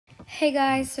Hey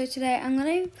guys, so today I'm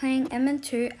going to be playing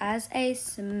Mm2 as a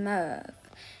Smurf.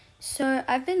 So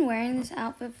I've been wearing this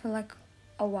outfit for like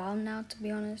a while now, to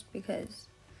be honest, because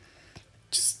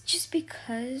just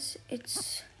because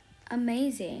it's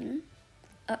amazing.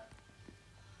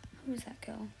 Who was that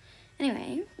girl?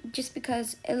 Anyway, just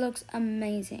because it looks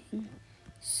amazing.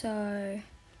 So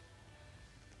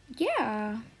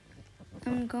yeah,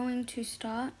 I'm going to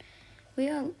start.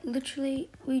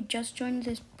 We just joined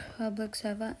this public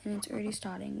server and it's already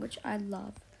starting, which I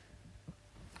love.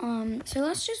 So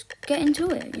let's just get into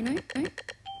it, you know?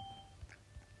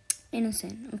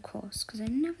 Innocent, of course, because I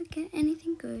never get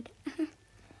anything good.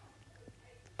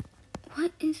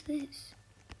 What is this?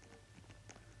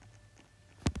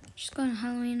 Just got a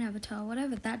Halloween avatar.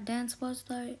 Whatever that dance was,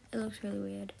 though, it looks really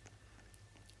weird.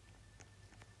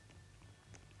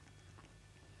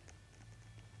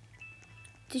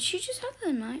 Did she just have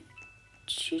a knife?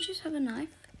 Did she just have a knife?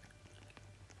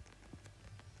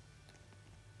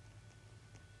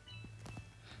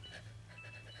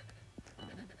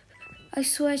 I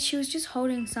swear she was just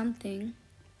holding something.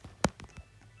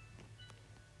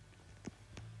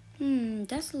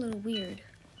 That's a little weird.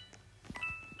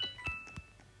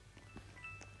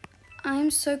 I'm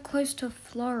so close to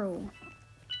floral.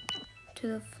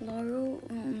 Oh,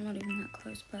 I'm not even that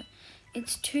close, but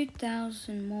it's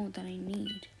 2,000 more that I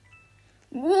need.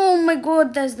 Oh my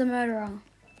god, there's the murderer.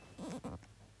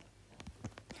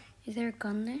 Is there a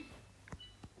gun there?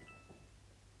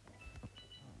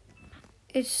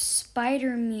 It's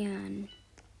Spider-Man.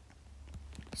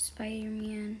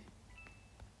 Spider-Man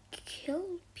kill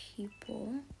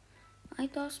people? I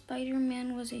thought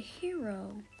Spider-Man was a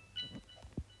hero,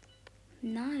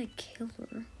 not a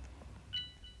killer.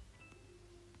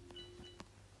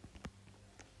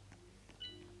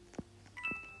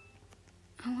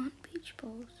 I want beach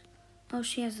balls. Oh,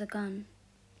 she has a gun.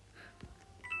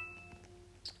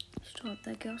 Stop,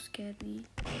 that girl scared me.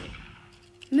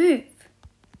 Move!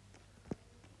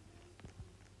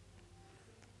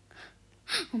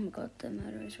 Oh my god, the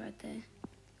murderer is right there.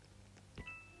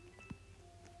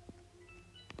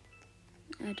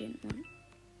 I didn't want...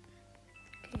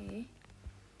 Okay.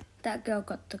 That girl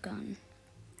got the gun.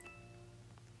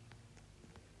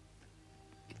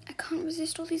 I can't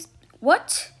resist all these...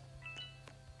 What?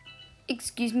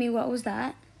 Excuse me, what was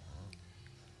that?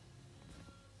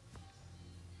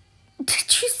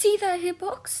 Did you see that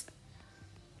hitbox?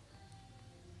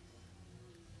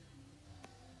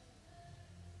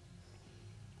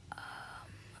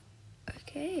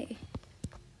 Okay.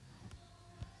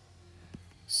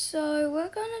 So we're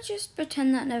gonna just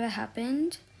pretend that never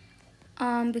happened.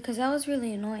 Because that was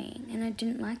really annoying and I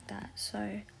didn't like that,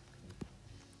 so.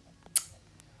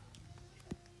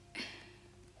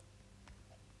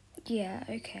 Yeah,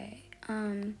 okay.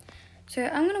 So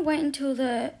I'm gonna wait until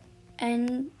the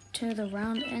end, till the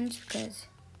round ends, because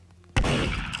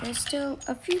there's still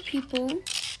a few people.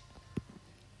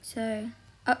 So,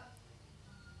 what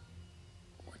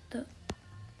the?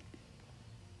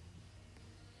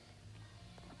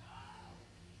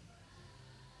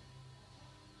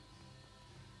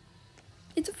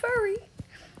 It's a furry.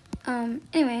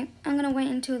 Anyway, I'm gonna wait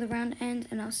until the round ends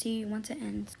and I'll see you once it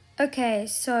ends. Okay,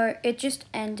 so it just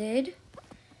ended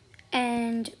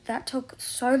and that took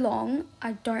so long.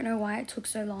 I don't know why it took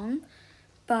so long,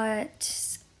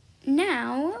 but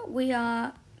now we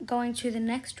are going to the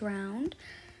next round.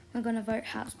 We're gonna vote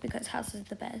house because house is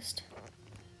the best.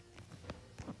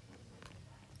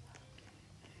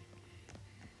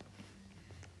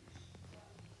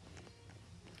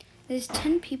 There's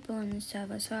 10 people on the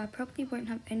server, so I probably won't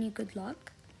have any good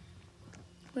luck,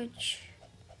 which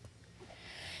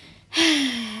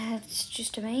it's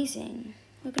just amazing.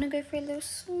 We're gonna go for a little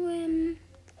swim.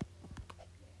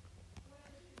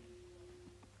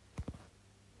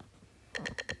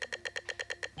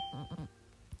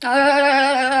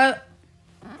 I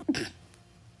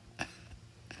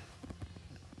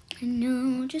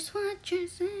know just what you're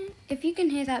saying. If you can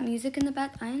hear that music in the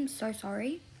back, I am so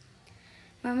sorry.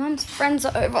 My mom's friends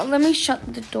are over. Let me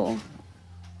shut the door.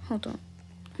 Hold on.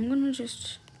 I'm gonna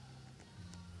just...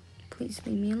 Please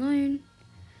leave me alone.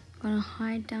 I'm gonna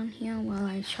hide down here while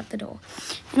I shut the door.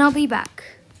 And I'll be back.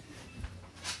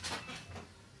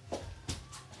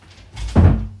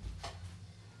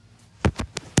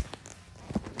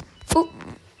 Oh!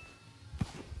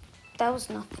 That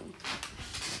was nothing.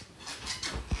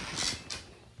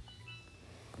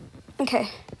 Okay.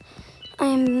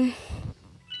 I'm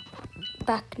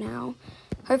back now.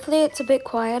 Hopefully it's a bit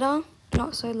quieter,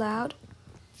 not so loud.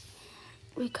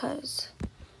 Because...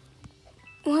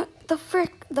 What the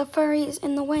frick? The furry is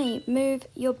in the way. Move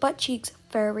your butt cheeks,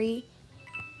 furry.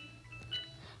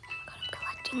 Oh my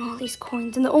Getting all these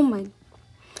coins and oh my.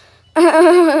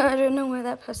 I don't know why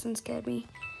that person scared me.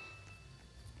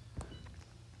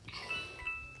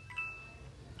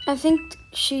 I think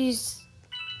she's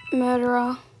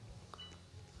murderer.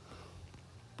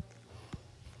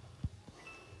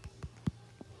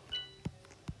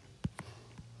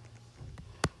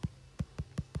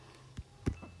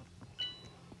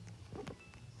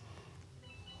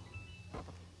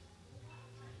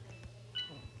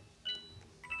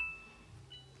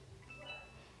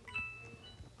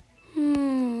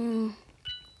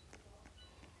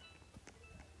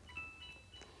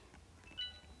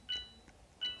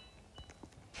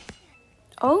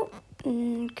 Oh,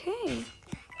 okay.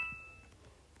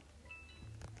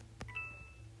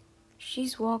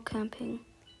 She's wall camping.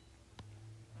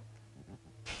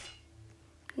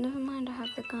 Never mind, I have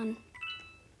the gun.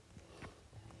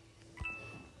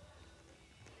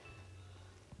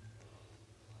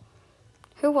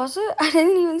 Who was it? I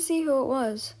didn't even see who it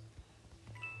was.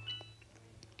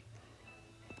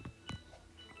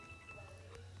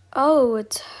 Oh,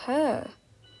 it's her.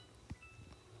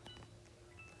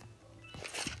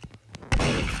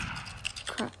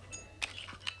 Crap.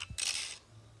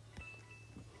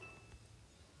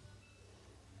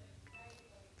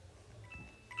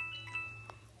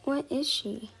 Where is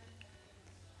she?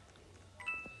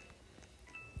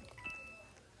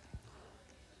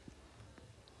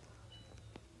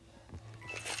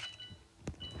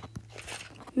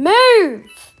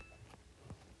 Move!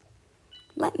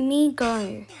 Let me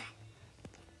go.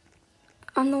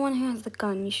 I'm the one who has the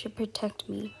gun. You should protect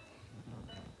me.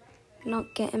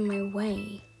 Not get in my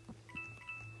way.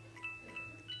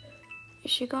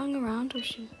 Is she going around or is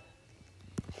she...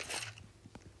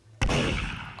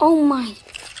 Oh my...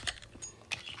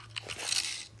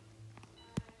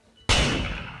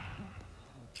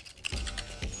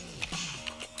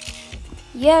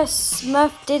 Yes,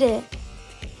 Smurf did it.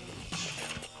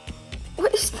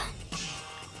 What is that?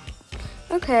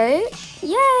 Okay.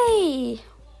 Yay!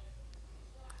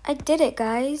 I did it,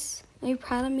 guys. Are you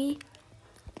proud of me?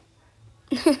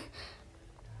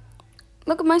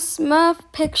 Look at my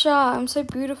Smurf picture. I'm so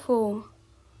beautiful.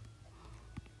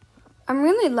 I'm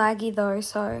really laggy though,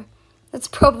 so that's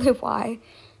probably why.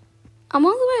 I'm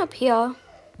all the way up here.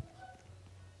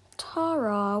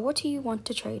 Tara, what do you want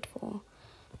to trade for?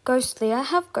 Ghostly, I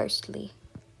have Ghostly.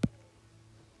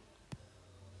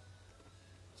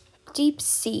 Deep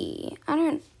Sea, I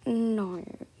don't know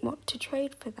what to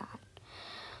trade for that.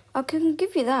 I can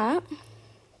give you that.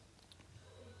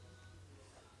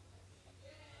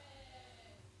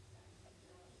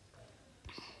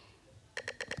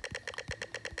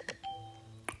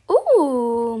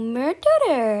 Ooh,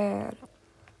 murderer.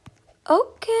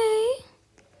 Okay.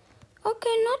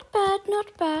 Okay, not bad,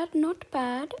 not bad, not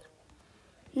bad.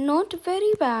 Not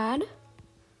very bad.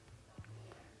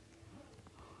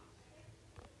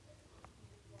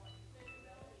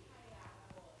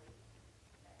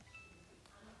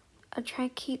 I'll try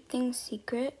to keep things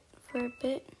secret for a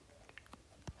bit.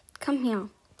 Come here.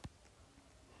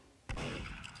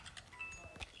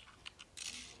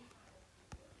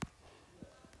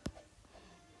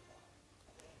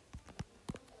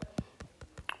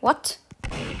 What?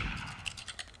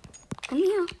 Come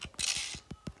here.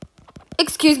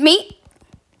 Excuse me.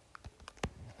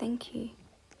 Thank you.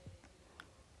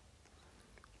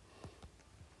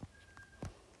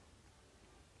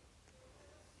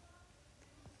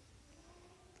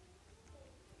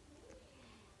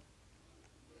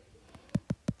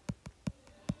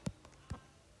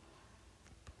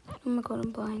 Oh my god,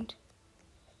 I'm blind.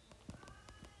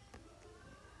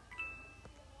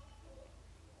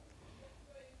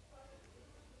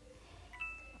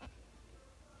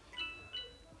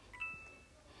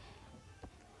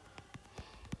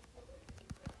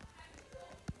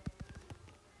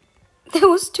 There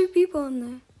was 2 people in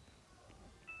there.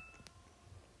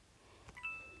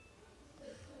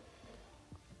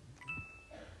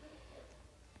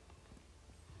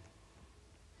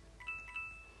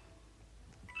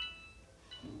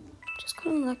 Just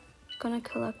gonna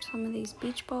collect some of these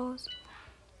beach balls.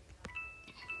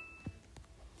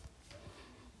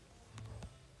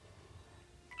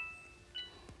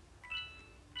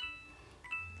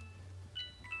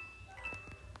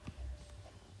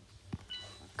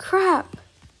 Crap!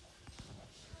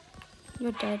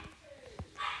 You're dead.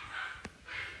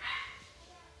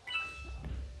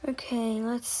 Okay,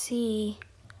 let's see.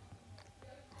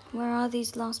 Where are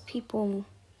these last people?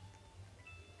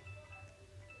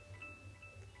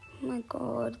 Oh my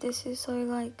god, this is so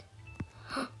like...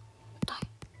 Die.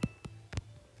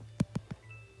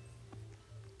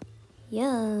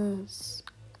 Yes.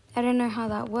 I don't know how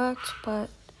that worked, but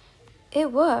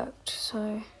it worked,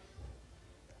 so.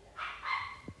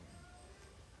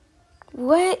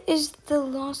 Where is the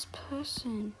last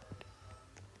person?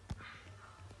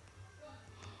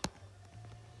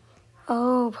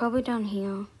 Oh, probably down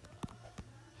here.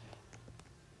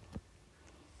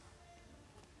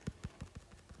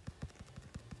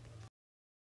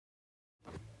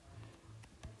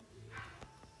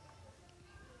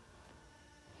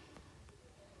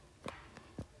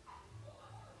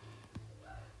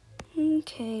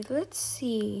 Okay, let's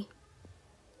see.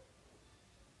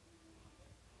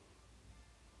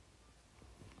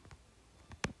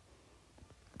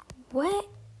 Where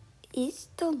is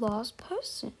the last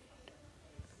person?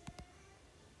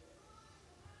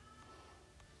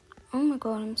 Oh my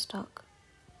god, I'm stuck.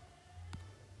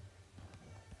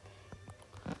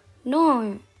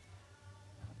 No!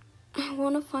 I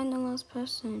want to find the last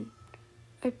person.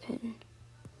 Open.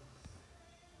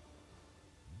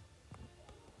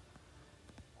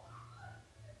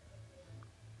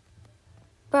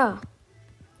 Bruh.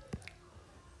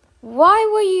 Why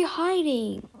were you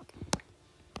hiding?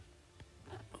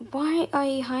 Why are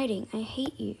you hiding? I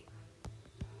hate you.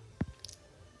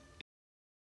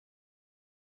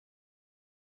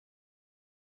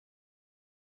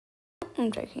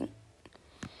 I'm joking.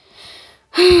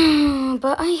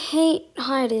 But I hate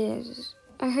hiders.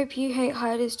 I hope you hate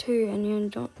hiders too,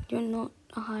 and you're not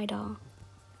a hider.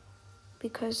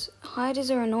 Because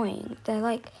hiders are annoying. They're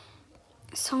like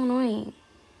so annoying.